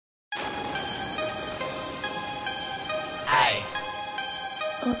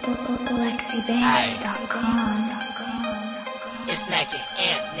It's Mackin,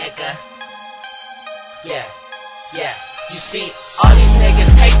 nigga. Yeah. You see, all these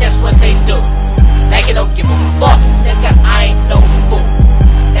niggas hate, that's what they do. Mackin don't give a fuck, nigga, I ain't no fool.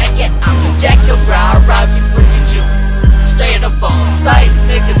 Mackin, I'ma jack your bra, rob you for your juice. Straight up on sight,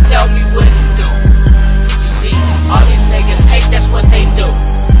 nigga, tell me what to do. You see, all these niggas hate, that's what they do.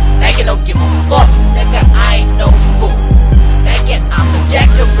 Mackin don't give a fuck, nigga, I ain't no fool. Mackin, I'ma jack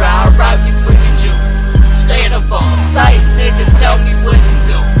your bra, rob you for your juice. Straight up on sight, nigga, tell me what to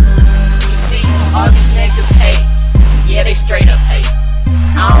do. You see, all these niggas hate, yeah, they straight up hate.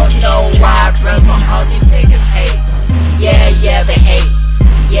 I don't know why, brother, all these niggas hate. Yeah, they hate.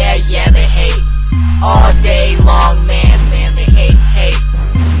 Yeah, they hate. All day long, man, they hate.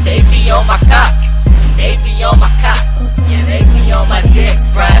 They be on my cock. They be on my cock. Yeah, they be on my dick,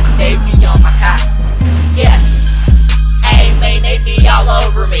 bruh. They be on my cock. Yeah. Hey, man, they be all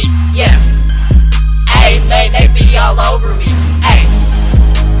over me. Yeah. Hey, man, they be all over me. Hey.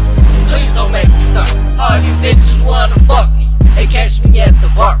 Please don't make me start. All these bitches wanna fuck me. They catch me at the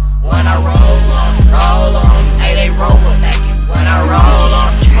bar. When I roll on. Hey, they roll with Mackin. When I roll on.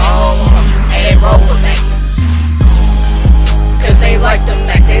 Hey, they roll with Mackin. Cause they like the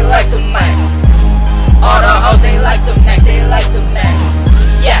Mac, they like the Mac. All the hoes, they like the Mac, they like the Mac.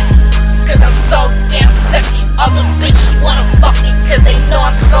 Yeah, cause I'm so damn sexy. All the bitches wanna fuck me cause they know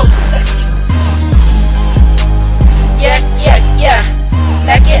I'm so sexy. Yeah.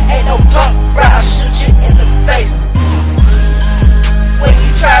 Mackin ain't no punk, bruh, I'll shoot you in the face. When you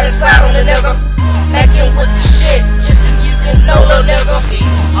try to slide on the nigga, Mackin with the shit, just if you can know, little nigga. See,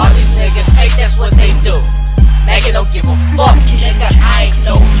 all these niggas hate, that's what they do. Mackin don't give a fuck, nigga, I ain't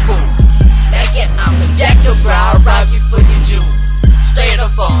no fool. Mackin, I'ma jack your bra, rob you for your juice. Straight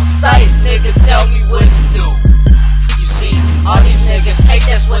up on sight, nigga, tell me what to do. You see, all these niggas hate,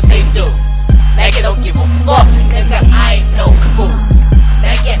 that's what they do. Mackin don't give a fuck, nigga, I ain't no fool.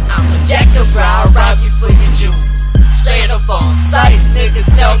 Mackin, I'ma jack your bra, rob you for your juice. Straight up on sight, nigga,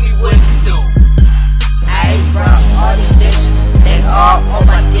 tell me what to do. Ayy, bro, all these bitches, they all on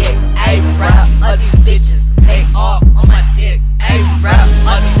my dick. Ayy, bro, all these bitches, they all on my dick. Ayy, bro,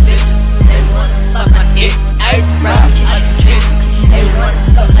 all these bitches, they wanna suck my dick. Ayy, bro, all these bitches, they wanna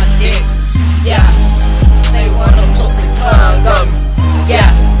suck my dick. Yeah, they wanna put their tongue on me. Yeah,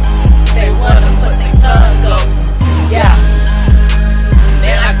 they wanna put their tongue on me. Yeah,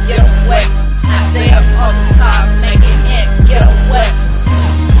 man, I get them wet. I say it all the time, make it in, get them wet.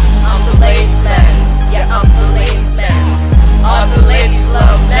 I'm the ladies man, yeah, I'm the ladies man. All the ladies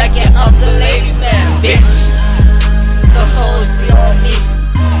love Mackin, I'm the ladies man, bitch. The hoes be on me,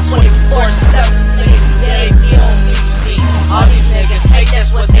 24/7, nigga, yeah, they be on me. You see, all these niggas hate,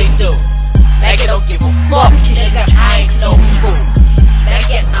 that's what they do. Mackin don't give a fuck, nigga, I ain't no fool.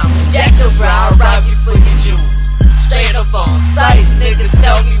 Mackin, I'ma jack your bra, rob you for your juice. Straight up on sight, nigga,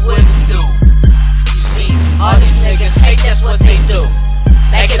 tell me what to do. You see, all these niggas hate, that's what they do.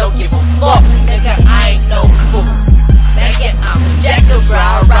 Mackin don't give a fuck, nigga, I ain't no fool. Mackin, I'ma jack your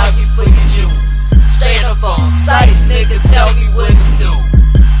bra,